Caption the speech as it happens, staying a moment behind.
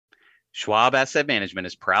Schwab Asset Management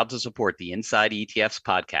is proud to support the Inside ETFs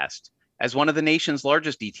podcast. As one of the nation's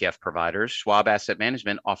largest ETF providers, Schwab Asset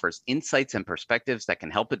Management offers insights and perspectives that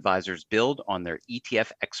can help advisors build on their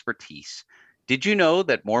ETF expertise. Did you know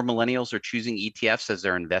that more millennials are choosing ETFs as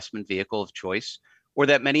their investment vehicle of choice? Or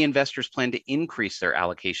that many investors plan to increase their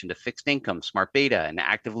allocation to fixed income, smart beta, and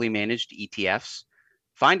actively managed ETFs?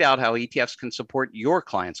 Find out how ETFs can support your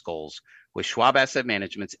clients' goals with Schwab Asset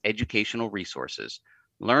Management's educational resources.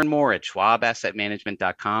 Learn more at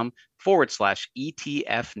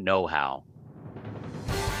schwabassetmanagement.com/ETF know-how.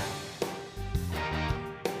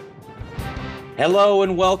 Hello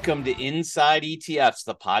and welcome to Inside ETFs,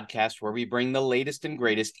 the podcast where we bring the latest and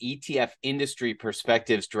greatest ETF industry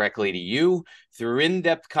perspectives directly to you through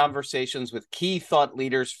in-depth conversations with key thought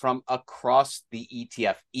leaders from across the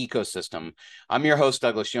ETF ecosystem. I'm your host,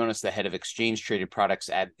 Douglas Jonas, the head of exchange traded products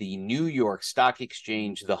at the New York Stock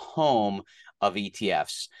Exchange, the home of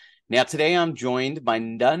ETFs. Now, today I'm joined by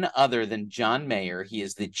none other than John Mayer. He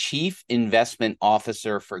is the Chief Investment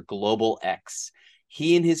Officer for Global X.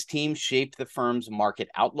 He and his team shape the firm's market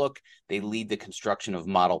outlook. They lead the construction of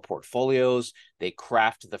model portfolios. They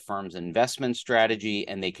craft the firm's investment strategy,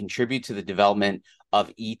 and they contribute to the development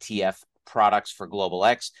of ETF products for Global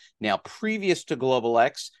X. Now, previous to Global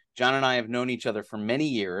X, John and I have known each other for many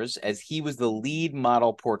years as he was the lead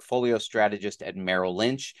model portfolio strategist at Merrill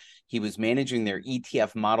Lynch. He was managing their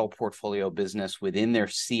ETF model portfolio business within their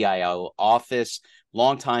CIO office,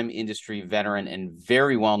 longtime industry veteran and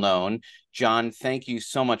very well known. John, thank you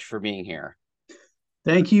so much for being here.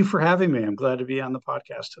 Thank you for having me. I'm glad to be on the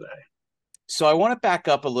podcast today. So I want to back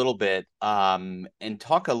up a little bit and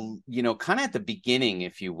talk, kind of at the beginning,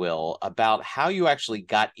 if you will, about how you actually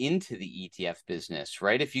got into the ETF business,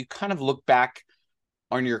 right? If you kind of look back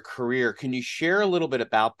on your career, can you share a little bit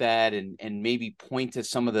about that and maybe point to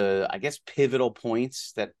some of the, I guess, pivotal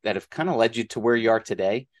points that have kind of led you to where you are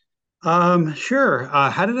today? Sure.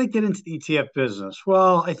 How did I get into the ETF business?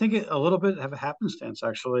 Well, I think a little bit of a happenstance,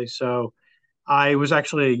 actually. So I was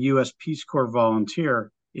actually a U.S. Peace Corps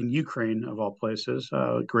volunteer in Ukraine, of all places.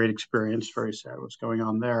 Great experience. Very sad what's going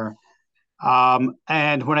on there.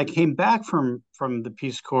 And when I came back from the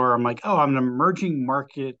Peace Corps, I'm like, oh, I'm an emerging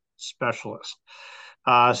market specialist.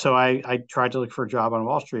 So I tried to look for a job on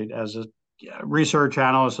Wall Street as a research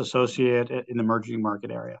analyst associate in the emerging market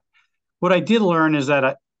area. What I did learn is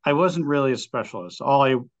that I wasn't really a specialist. All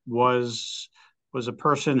I was a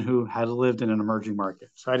person who had lived in an emerging market.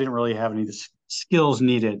 So I didn't really have any of the skills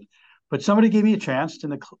needed. But somebody gave me a chance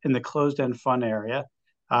in the closed-end fund area,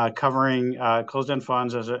 covering closed-end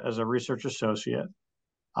funds as a research associate.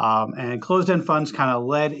 And closed-end funds kind of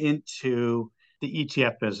led into the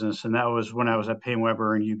ETF business. And that was when I was at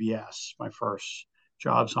PaineWebber and UBS, my first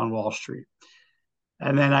jobs on Wall Street.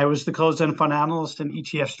 And then I was the closed-end fund analyst and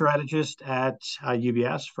ETF strategist at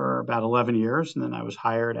UBS for about 11 years. And then I was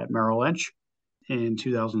hired at Merrill Lynch in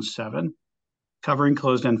 2007, covering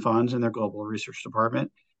closed-end funds in their global research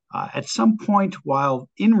department. At some point while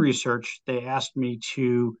in research, they asked me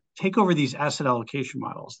to take over these asset allocation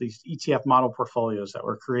models, these ETF model portfolios that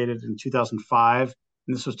were created in 2005.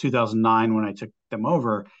 And this was 2009 when I took them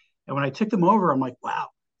over. And when I took them over, I'm like, wow,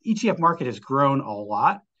 ETF market has grown a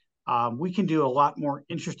lot. We can do a lot more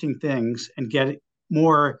interesting things and get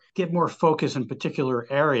more focus in particular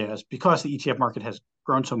areas because the ETF market has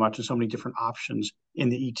grown so much and so many different options in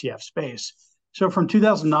the ETF space. So from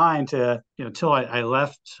 2009 to till I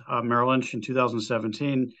left Merrill Lynch in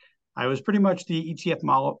 2017, I was pretty much the ETF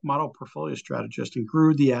model portfolio strategist and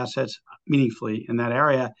grew the assets meaningfully in that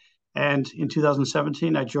area. And in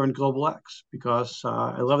 2017, I joined Global X because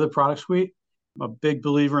I love the product suite. I'm a big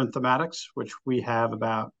believer in thematics, which we have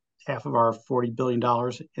about half of our $40 billion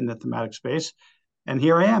in the thematic space. And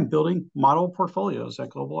here I am building model portfolios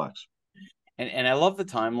at Global X. And I love the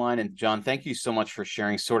timeline. And John, thank you so much for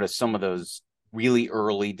sharing sort of some of those really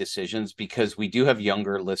early decisions, because we do have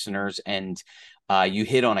younger listeners, and you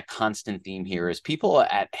hit on a constant theme here is people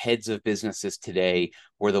at heads of businesses today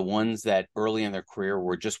were the ones that early in their career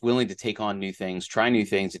were just willing to take on new things, try new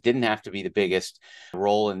things. It didn't have to be the biggest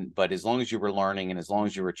role, but as long as you were learning and as long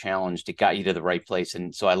as you were challenged, it got you to the right place.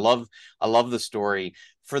 And so I love the story.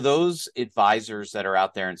 For those advisors that are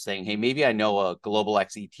out there and saying, hey, maybe I know a Global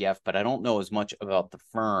X ETF, but I don't know as much about the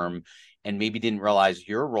firm, and maybe didn't realize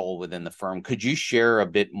your role within the firm. Could you share a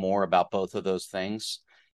bit more about both of those things?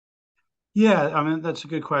 Yeah, I mean, that's a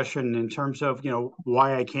good question in terms of,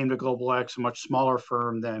 why I came to Global X, a much smaller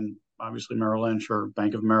firm than obviously Merrill Lynch or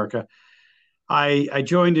Bank of America. I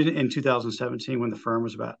joined in 2017 when the firm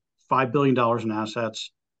was about $5 billion in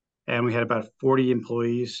assets, and we had about 40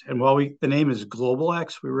 employees. And while the name is Global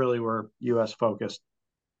X, we really were US focused.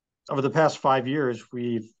 over the past 5 years,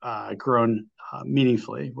 we've grown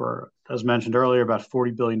meaningfully. We're, as mentioned earlier, about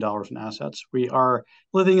 $40 billion in assets. We are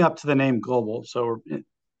living up to the name global. So we're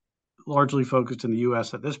largely focused in the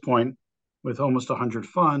US at this point with almost 100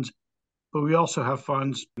 funds. But we also have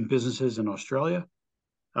funds and businesses in Australia.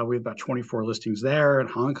 We have about 24 listings there. In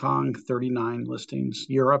Hong Kong, 39 listings.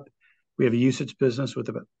 Europe, we have a UCITS business with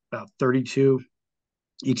about 32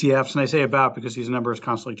 ETFs. And I say about because these numbers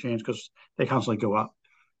constantly change because they constantly go up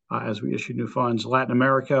as we issue new funds. Latin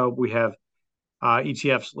America, we have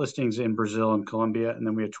ETFs listings in Brazil and Colombia, and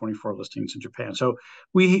then we have 24 listings in Japan. So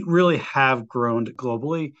we really have grown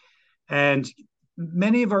globally. And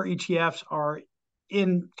many of our ETFs are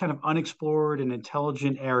in kind of unexplored and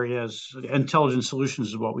intelligent areas. Intelligent solutions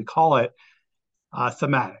is what we call it.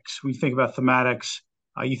 Thematics. We think about thematics.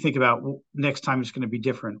 You think about next time it's going to be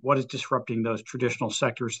different. What is disrupting those traditional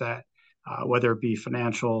sectors that, whether it be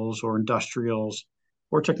financials or industrials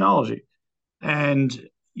or technology? And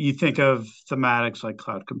you think of thematics like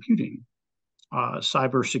cloud computing,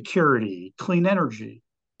 cybersecurity, clean energy,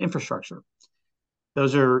 infrastructure.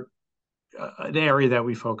 Those are an area that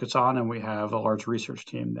we focus on, and we have a large research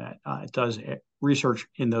team that does research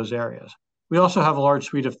in those areas. We also have a large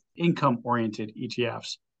suite of income-oriented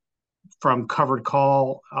ETFs, from covered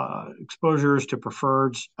call exposures to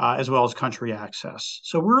preferreds, as well as country access.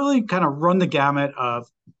 So we really kind of run the gamut of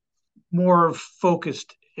more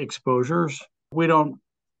focused exposures. We don't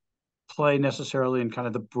play necessarily in kind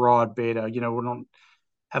of the broad beta. We don't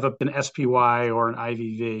have an SPY or an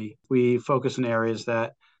IVV. We focus in areas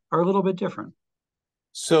that are a little bit different.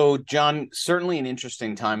 So, John, certainly an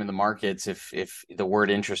interesting time in the markets, if the word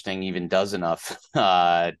interesting even does enough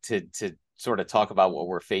to sort of talk about what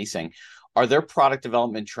we're facing. Are there product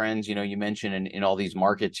development trends? You mentioned in all these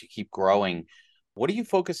markets, you keep growing. What are you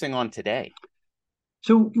focusing on today?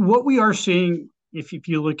 So what we are seeing, if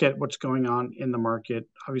you look at what's going on in the market,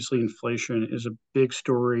 obviously inflation is a big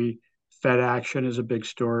story. Fed action is a big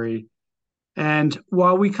story. And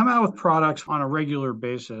while we come out with products on a regular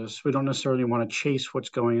basis, we don't necessarily want to chase what's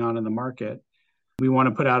going on in the market. We want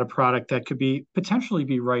to put out a product that could potentially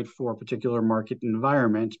be right for a particular market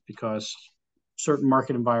environment, because certain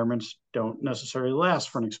market environments don't necessarily last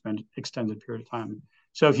for an extended period of time.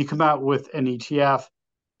 So if you come out with an ETF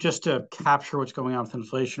just to capture what's going on with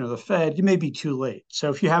inflation or the Fed, you may be too late. So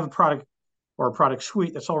if you have a product or a product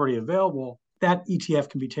suite that's already available, that ETF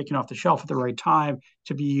can be taken off the shelf at the right time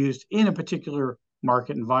to be used in a particular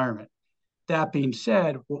market environment. That being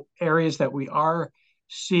said, areas that we are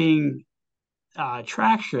seeing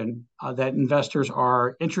traction that investors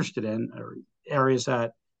are interested in, or areas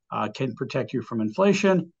that can protect you from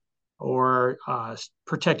inflation or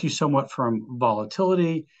protect you somewhat from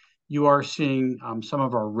volatility. You are seeing some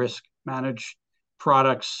of our risk managed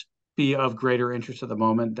products be of greater interest at the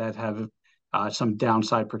moment that have some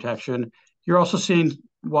downside protection. You're also seeing,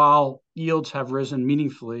 while yields have risen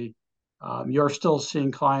meaningfully, you're still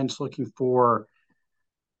seeing clients looking for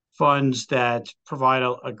funds that provide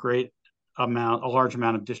a large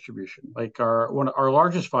amount of distribution. Like our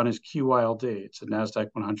largest fund is QYLD. It's a NASDAQ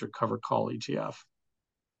 100 covered call ETF.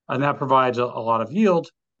 And that provides a lot of yield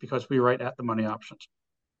because we write at the money options.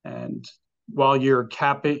 And while you're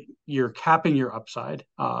capping your upside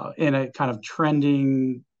in a kind of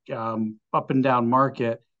trending up and down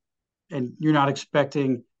market, and you're not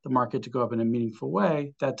expecting the market to go up in a meaningful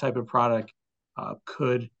way, that type of product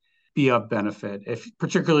could be of benefit,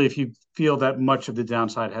 particularly if you feel that much of the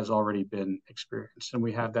downside has already been experienced. And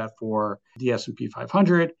we have that for the S&P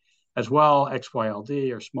 500 as well,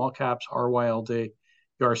 XYLD or small caps, RYLD.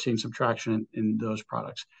 You are seeing some traction in those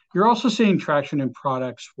products. You're also seeing traction in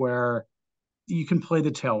products where you can play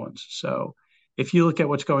the tailwinds. So if you look at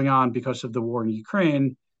what's going on because of the war in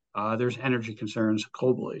Ukraine, there's energy concerns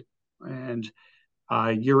globally. And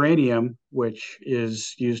uranium, which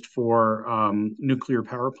is used for nuclear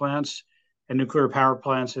power plants, and nuclear power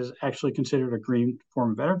plants is actually considered a green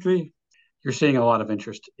form of energy. You're seeing a lot of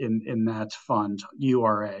interest in that fund,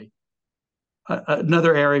 URA.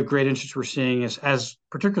 Another area of great interest we're seeing is,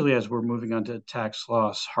 particularly as we're moving on to tax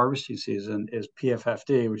loss harvesting season, is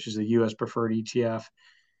PFFD, which is the U.S. preferred ETF.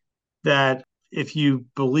 That if you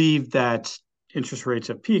believe that interest rates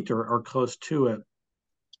have peaked or are close to it,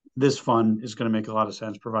 this fund is going to make a lot of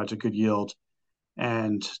sense, provides a good yield,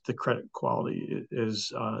 and the credit quality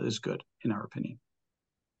is good in our opinion.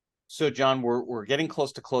 So, John, we're getting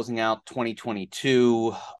close to closing out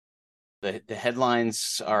 2022. The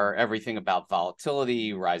headlines are everything about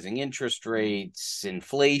volatility, rising interest rates,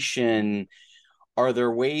 inflation. Are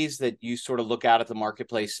there ways that you sort of look out at the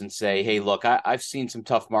marketplace and say, hey, look, I've seen some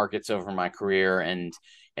tough markets over my career, and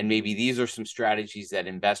And maybe these are some strategies that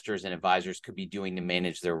investors and advisors could be doing to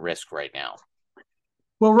manage their risk right now.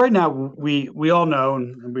 Well, right now we all know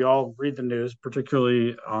and we all read the news,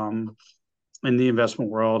 particularly in the investment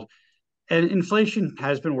world, and inflation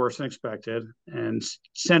has been worse than expected. And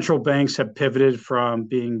central banks have pivoted from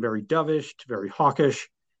being very dovish to very hawkish,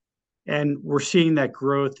 and we're seeing that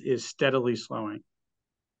growth is steadily slowing.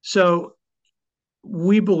 So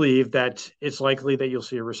we believe that it's likely that you'll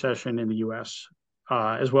see a recession in the U.S.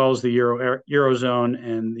 As well as the Eurozone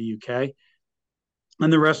and the UK,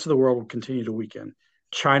 and the rest of the world will continue to weaken.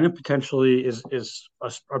 China potentially is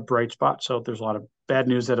a bright spot. So there's a lot of bad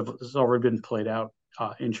news that has already been played out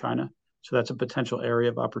in China. So that's a potential area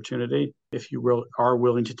of opportunity if you are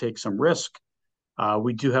willing to take some risk.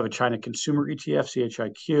 We do have a China consumer ETF,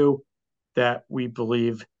 CHIQ, that we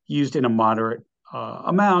believe used in a moderate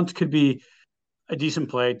amount could be a decent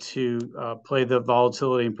play to play the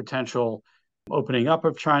volatility and potential opening up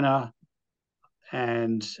of China,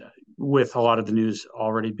 and with a lot of the news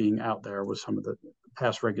already being out there with some of the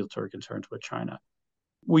past regulatory concerns with China.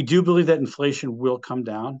 We do believe that inflation will come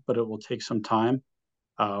down, but it will take some time.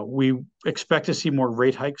 We expect to see more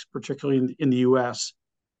rate hikes, particularly in the US,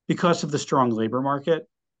 because of the strong labor market.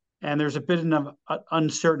 And there's a bit of an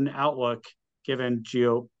uncertain outlook given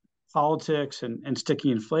geopolitics and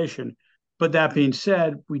sticky inflation. But that being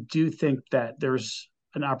said, we do think that there's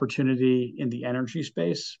an opportunity in the energy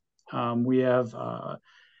space. We have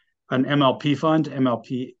an MLP fund,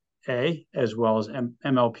 MLPA, as well as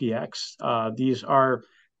MLPX. These are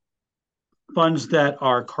funds that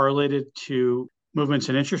are correlated to movements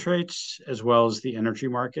in interest rates as well as the energy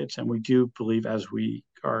markets. And we do believe as we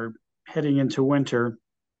are heading into winter,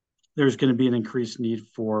 there's going to be an increased need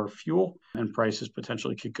for fuel, and prices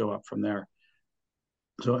potentially could go up from there.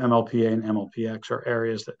 So MLPA and MLPX are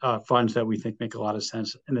areas that funds that we think make a lot of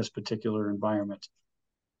sense in this particular environment.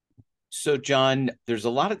 So, John, there's a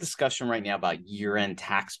lot of discussion right now about year-end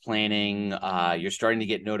tax planning. You're starting to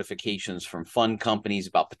get notifications from fund companies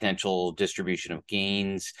about potential distribution of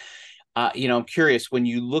gains. I'm curious, when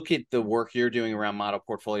you look at the work you're doing around model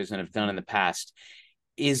portfolios and have done in the past,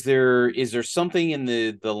 is there something in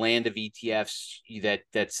the land of ETFs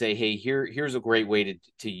that say, hey, here's a great way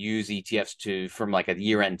to use ETFs from like a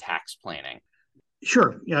year-end tax planning?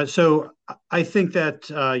 Sure. Yeah. So I think that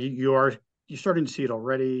you're starting to see it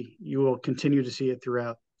already. You will continue to see it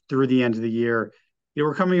through the end of the year.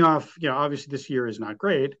 We're coming off, obviously this year is not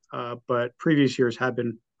great, but previous years have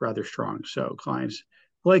been rather strong. So clients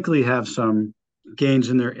likely have some gains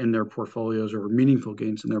in their portfolios, or meaningful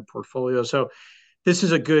gains in their portfolios. So this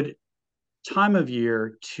is a good time of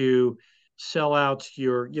year to sell out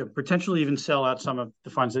potentially even sell out some of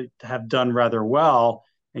the funds that have done rather well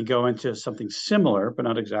and go into something similar, but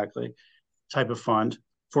not exactly, type of fund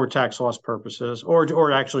for tax loss purposes,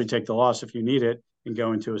 or actually take the loss if you need it and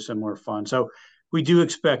go into a similar fund. So we do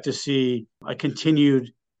expect to see a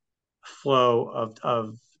continued flow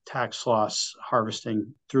of tax loss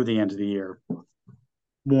harvesting through the end of the year,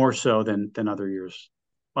 more so than other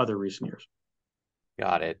recent years.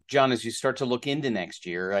 Got it. John, as you start to look into next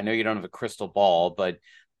year, I know you don't have a crystal ball, but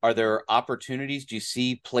are there opportunities? Do you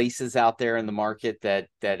see places out there in the market that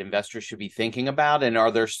investors should be thinking about? And are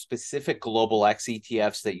there specific global X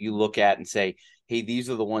ETFs that you look at and say, hey, these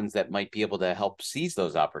are the ones that might be able to help seize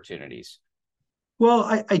those opportunities?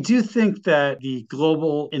 Well, I do think that the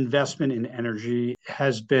global investment in energy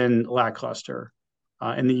has been lackluster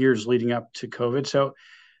in the years leading up to COVID. So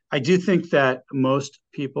I do think that most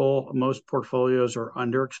portfolios are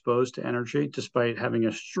underexposed to energy, despite having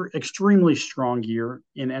an extremely strong year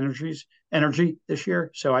in energy this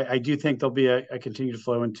year. So I do think there'll be a continued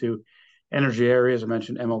flow into energy areas. I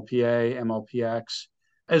mentioned MLPA, MLPX,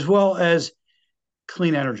 as well as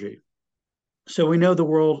clean energy. So we know the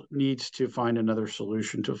world needs to find another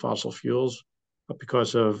solution to fossil fuels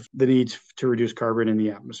because of the need to reduce carbon in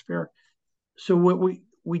the atmosphere. So what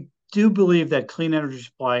we do believe that clean energy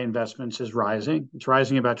supply investments is rising. It's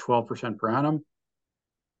rising about 12% per annum.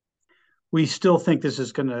 We still think this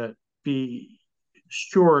is going to be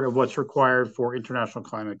short of what's required for international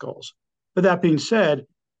climate goals. But that being said,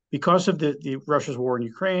 because of the Russia's war in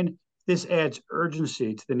Ukraine, this adds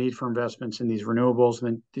urgency to the need for investments in these renewables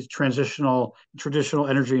and these traditional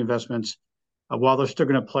energy investments. While they're still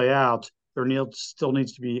going to play out, there still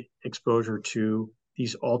needs to be exposure to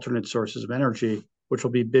these alternate sources of energy, which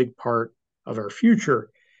will be a big part of our future.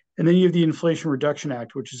 And then you have the Inflation Reduction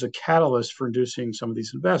Act, which is a catalyst for inducing some of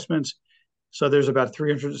these investments. So there's about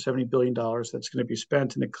 $370 billion that's going to be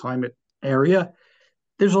spent in the climate area.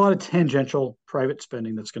 There's a lot of tangential private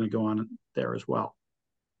spending that's going to go on there as well.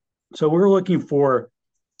 So we're looking for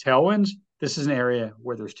tailwinds this is an area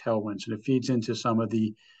where there's tailwinds, and it feeds into some of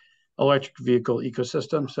the electric vehicle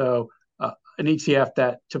ecosystem. So an ETF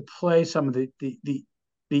that to play some of the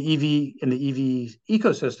EV in the EV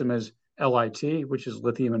ecosystem is LIT, which is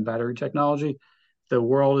lithium and battery technology. The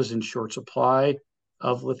world is in short supply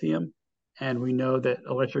of lithium, and we know that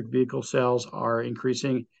electric vehicle sales are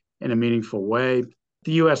increasing in a meaningful way.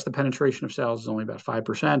 The US, the penetration of sales is only about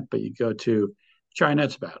 5%, but you go to China,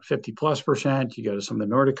 it's about 50+%. You go to some of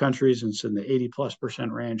the Nordic countries, and it's in the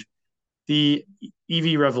 80+% range. The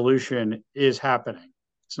EV revolution is happening.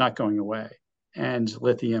 It's not going away. And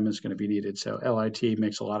lithium is going to be needed. So LIT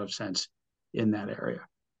makes a lot of sense in that area.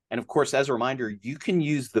 And of course, as a reminder, you can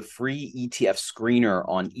use the free ETF screener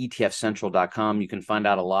on etfcentral.com. You can find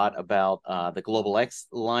out a lot about the Global X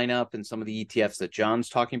lineup and some of the ETFs that John's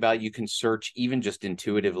talking about. You can search even just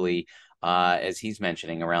intuitively, as he's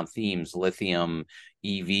mentioning, around themes, lithium,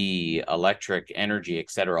 EV, electric, energy,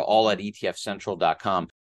 et cetera, all at etfcentral.com.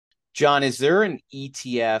 John, is there an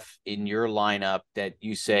ETF in your lineup that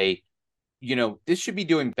you say, this should be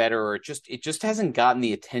doing better, or it just hasn't gotten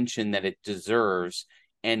the attention that it deserves,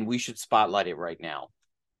 and we should spotlight it right now?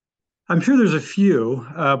 I'm sure there's a few,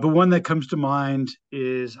 but one that comes to mind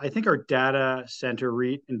is, I think, our data center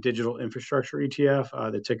REIT and digital infrastructure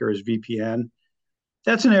ETF. The ticker is VPN.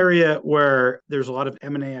 That's an area where there's a lot of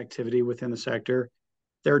M&A activity within the sector.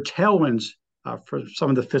 There are tailwinds for some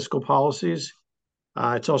of the fiscal policies.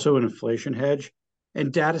 It's also an inflation hedge.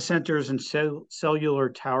 And data centers and cellular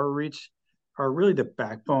tower REITs are really the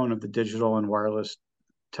backbone of the digital and wireless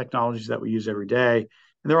technologies that we use every day.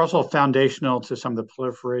 And they're also foundational to some of the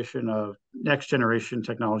proliferation of next generation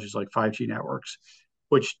technologies like 5G networks,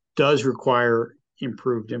 which does require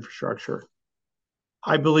improved infrastructure.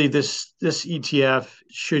 I believe this ETF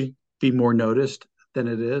should be more noticed than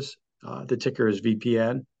it is. The ticker is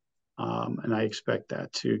VPN, and I expect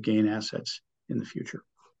that to gain assets in the future.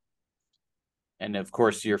 And of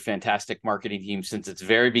course, your fantastic marketing team, since its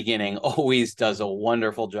very beginning, always does a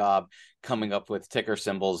wonderful job coming up with ticker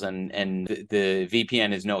symbols, and the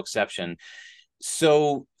VPN is no exception.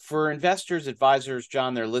 So for investors, advisors,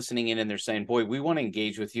 John, they're listening in and they're saying, boy, we want to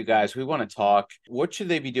engage with you guys. We want to talk. What should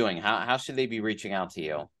they be doing? How should they be reaching out to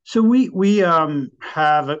you? So we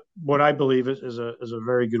have what I believe is a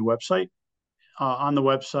very good website. On the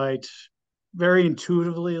website, very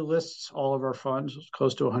intuitively lists all of our funds,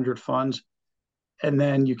 close to 100 funds. And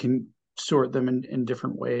then you can sort them in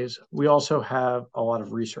different ways. We also have a lot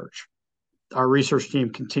of research. Our research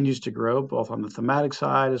team continues to grow, both on the thematic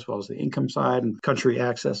side as well as the income side and country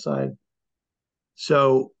access side.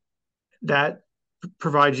 So that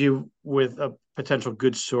provides you with a potential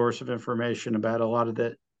good source of information about a lot of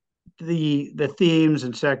the themes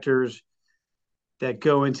and sectors that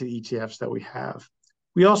go into the ETFs that we have.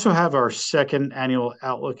 We also have our second annual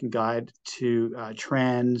outlook and guide to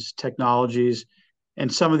trends, technologies,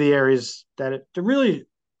 and some of the areas that really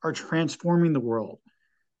are transforming the world,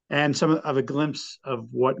 and some of a glimpse of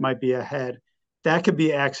what might be ahead. That could be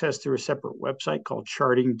accessed through a separate website called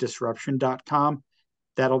chartingdisruption.com.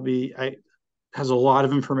 Has a lot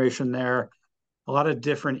of information there, a lot of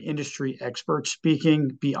different industry experts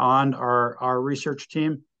speaking beyond our research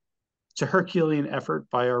team. It's a Herculean effort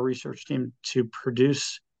by our research team to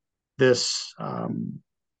produce this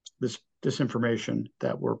information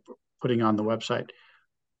that we're putting on the website.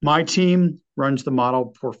 My team runs the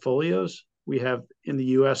model portfolios. We have in the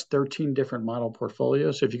US 13 different model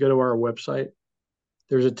portfolios. So if you go to our website,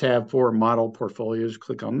 there's a tab for model portfolios.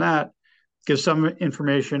 Click on that. Gives some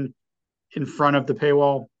information in front of the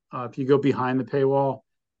paywall. If you go behind the paywall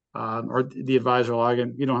or the advisor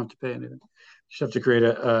login, you don't have to pay anything. You just have to create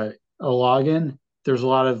a login. There's a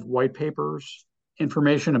lot of white papers,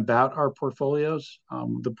 information about our portfolios.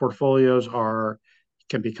 The portfolios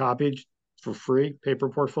can be copied for free, paper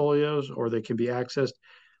portfolios, or they can be accessed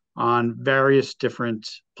on various different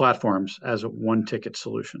platforms as one-ticket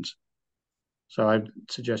solutions. So I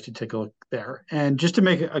suggest you take a look there. And just to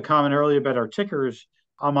make a comment earlier about our tickers,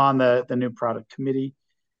 I'm on the new product committee,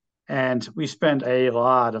 and we spend a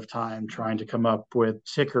lot of time trying to come up with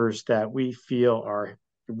tickers that we feel are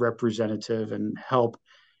representative and help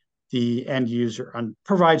the end user and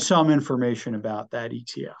provide some information about that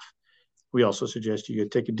ETF. We also suggest you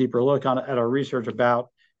take a deeper look at our research about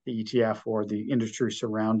the ETF or the industry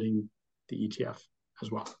surrounding the ETF as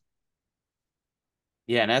well.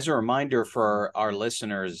 Yeah, and as a reminder for our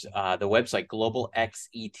listeners, the website Global X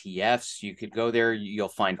ETFs, you could go there. You'll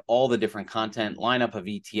find all the different content lineup of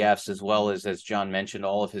ETFs, as John mentioned,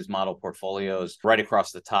 all of his model portfolios right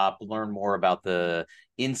across the top. Learn more about the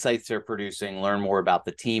insights they're producing, learn more about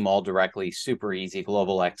the team, all directly, super easy,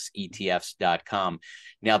 globalxetfs.com.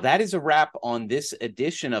 Now, that is a wrap on this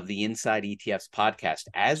edition of the Inside ETFs podcast.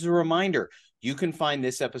 As a reminder, you can find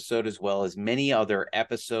this episode as well as many other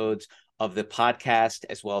episodes of the podcast,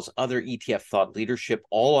 as well as other ETF thought leadership,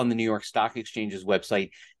 all on the New York Stock Exchange's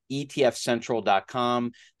website,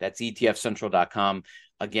 etfcentral.com. That's etfcentral.com.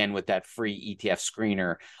 Again, with that free ETF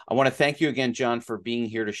screener. I want to thank you again, John, for being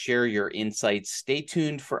here to share your insights. Stay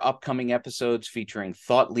tuned for upcoming episodes featuring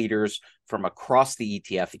thought leaders from across the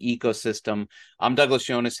ETF ecosystem. I'm Douglas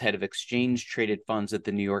Jonas, head of exchange traded funds at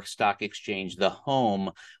the New York Stock Exchange, the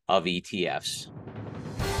home of ETFs.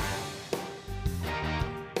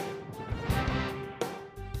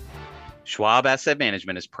 Schwab Asset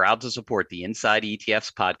Management is proud to support the Inside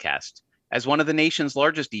ETFs podcast. As one of the nation's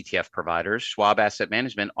largest ETF providers, Schwab Asset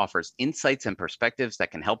Management offers insights and perspectives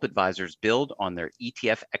that can help advisors build on their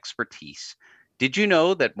ETF expertise. Did you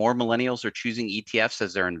know that more millennials are choosing ETFs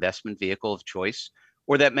as their investment vehicle of choice?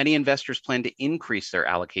 Or that many investors plan to increase their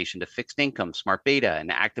allocation to fixed income, smart beta, and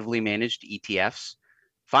actively managed ETFs?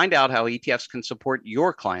 Find out how ETFs can support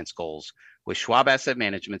your clients' goals with Schwab Asset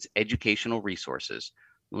Management's educational resources.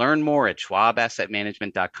 Learn more at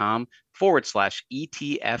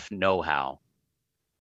schwabassetmanagement.com/ETF know-how.